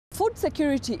Food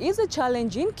security is a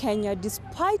challenge in Kenya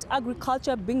despite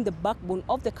agriculture being the backbone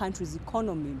of the country's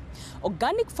economy.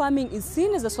 Organic farming is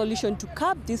seen as a solution to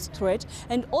curb this threat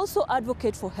and also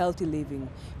advocate for healthy living.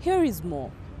 Here is more.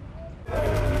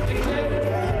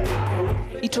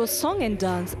 It was song and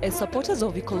dance as supporters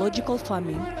of ecological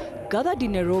farming gathered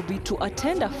in Nairobi to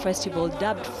attend a festival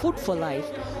dubbed Food for Life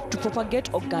to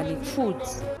propagate organic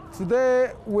foods.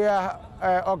 Today we are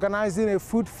organizing a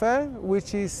food fair,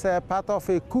 which is part of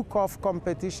a cook-off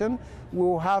competition. We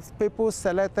will have people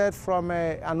selected from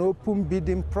an open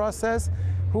bidding process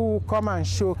who will come and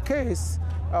showcase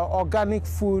organic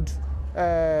food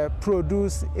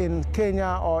produced in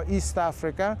Kenya or East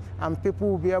Africa, and people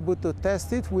will be able to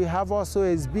test it. We have also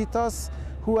exhibitors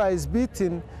who are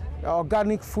exhibiting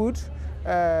organic food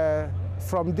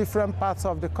from different parts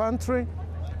of the country.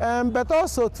 But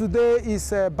also today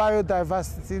is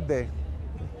Biodiversity Day.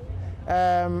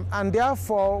 And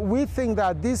therefore, we think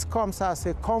that this comes as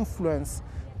a confluence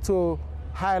to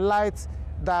highlight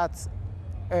that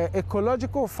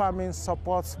ecological farming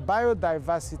supports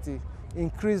biodiversity,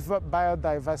 increased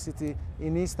biodiversity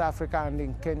in East Africa and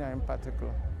in Kenya in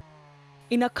particular.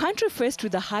 In a country faced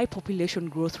with a high population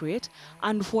growth rate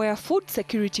and where food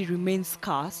security remains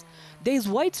scarce, there is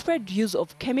widespread use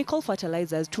of chemical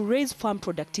fertilizers to raise farm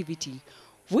productivity,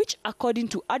 which, according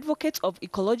to advocates of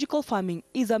ecological farming,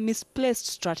 is a misplaced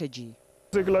strategy.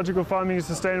 Ecological farming is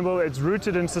sustainable, it's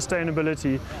rooted in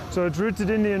sustainability. So it's rooted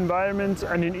in the environment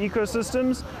and in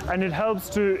ecosystems, and it helps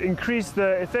to increase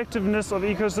the effectiveness of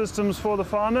ecosystems for the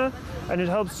farmer, and it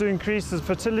helps to increase the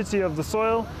fertility of the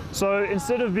soil. So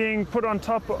instead of being put on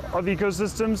top of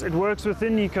ecosystems, it works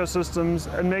within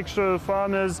ecosystems and makes sure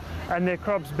farmers and their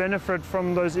crops benefit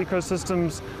from those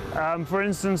ecosystems. For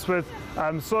instance, with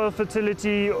soil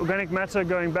fertility, organic matter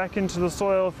going back into the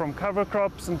soil from cover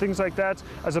crops and things like that,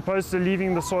 as opposed to leaving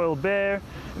the soil bare.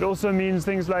 It also means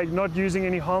things like not using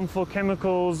any harmful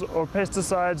chemicals or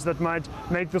pesticides that might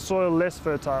make the soil less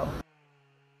fertile.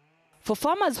 For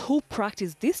farmers who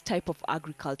practice this type of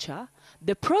agriculture,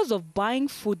 the pros of buying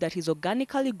food that is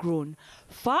organically grown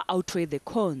far outweigh the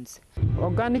cons.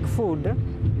 Organic food,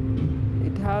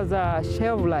 it has a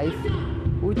shelf life,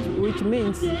 which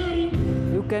means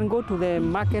you can go to the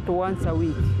market once a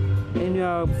week and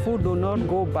your food will not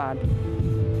go bad.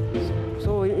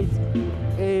 So you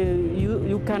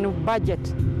can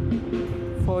budget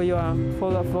for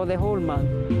the whole month,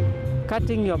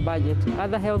 cutting your budget.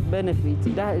 Other health benefits,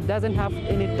 it doesn't have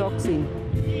any toxin,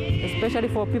 especially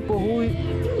for people who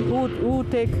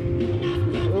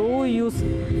use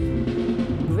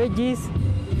veggies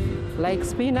like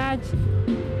spinach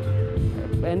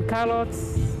and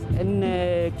carrots and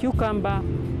cucumber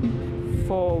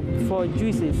for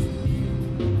juices.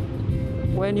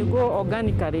 When you go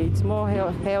organically, it's more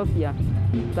healthier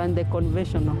than the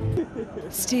conventional.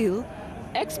 Still,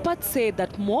 experts say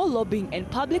that more lobbying and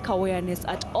public awareness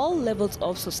at all levels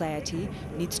of society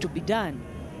needs to be done.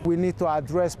 We need to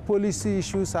address policy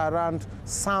issues around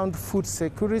sound food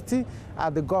security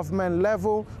at the government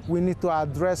level. We need to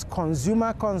address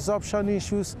consumer consumption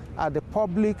issues at the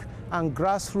public and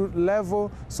grassroots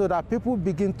level so that people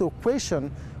begin to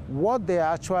question what they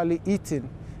are actually eating.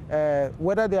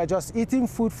 Whether they are just eating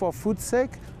food for food's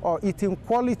sake or eating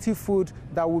quality food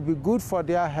that will be good for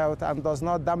their health and does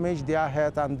not damage their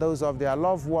health and those of their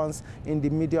loved ones in the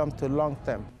medium to long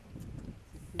term.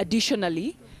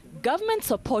 Additionally, government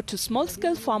support to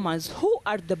small-scale farmers who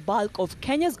are the bulk of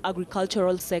Kenya's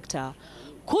agricultural sector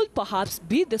could perhaps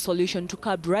be the solution to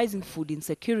curb rising food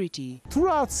insecurity.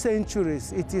 Throughout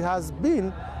centuries, it has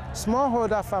been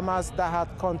smallholder farmers that have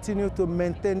continued to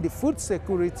maintain the food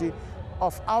security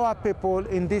of our people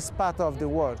in this part of the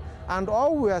world. And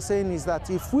all we are saying is that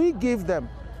if we give them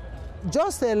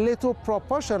just a little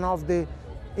proportion of the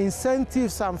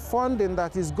incentives and funding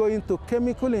that is going to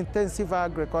chemical-intensive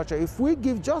agriculture, if we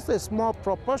give just a small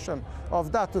proportion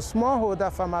of that to smallholder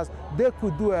farmers, they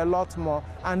could do a lot more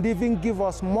and even give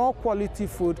us more quality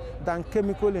food than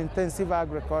chemical-intensive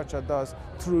agriculture does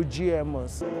through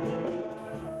GMOs.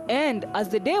 And as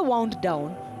the day wound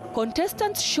down,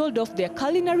 contestants showed off their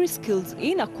culinary skills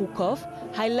in a cook-off,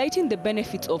 highlighting the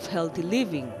benefits of healthy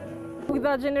living. With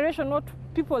our generation, what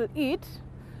people eat,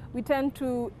 we tend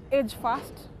to age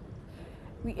fast.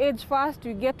 We age fast,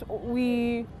 we get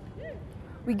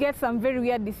some very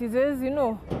weird diseases,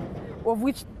 of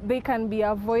which they can be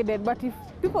avoided. But if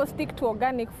people stick to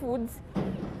organic foods,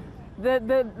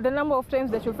 the number of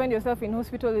times that you find yourself in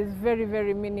hospital is very,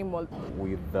 very minimal.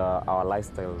 With our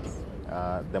lifestyles,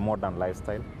 the modern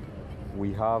lifestyle,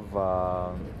 we have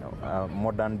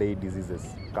modern day diseases,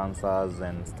 cancers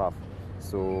and stuff.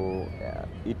 So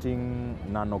eating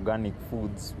non-organic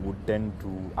foods would tend to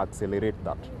accelerate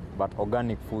that, but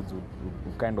organic foods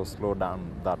would kind of slow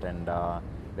down that, and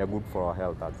they're good for our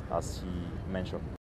health, as she mentioned.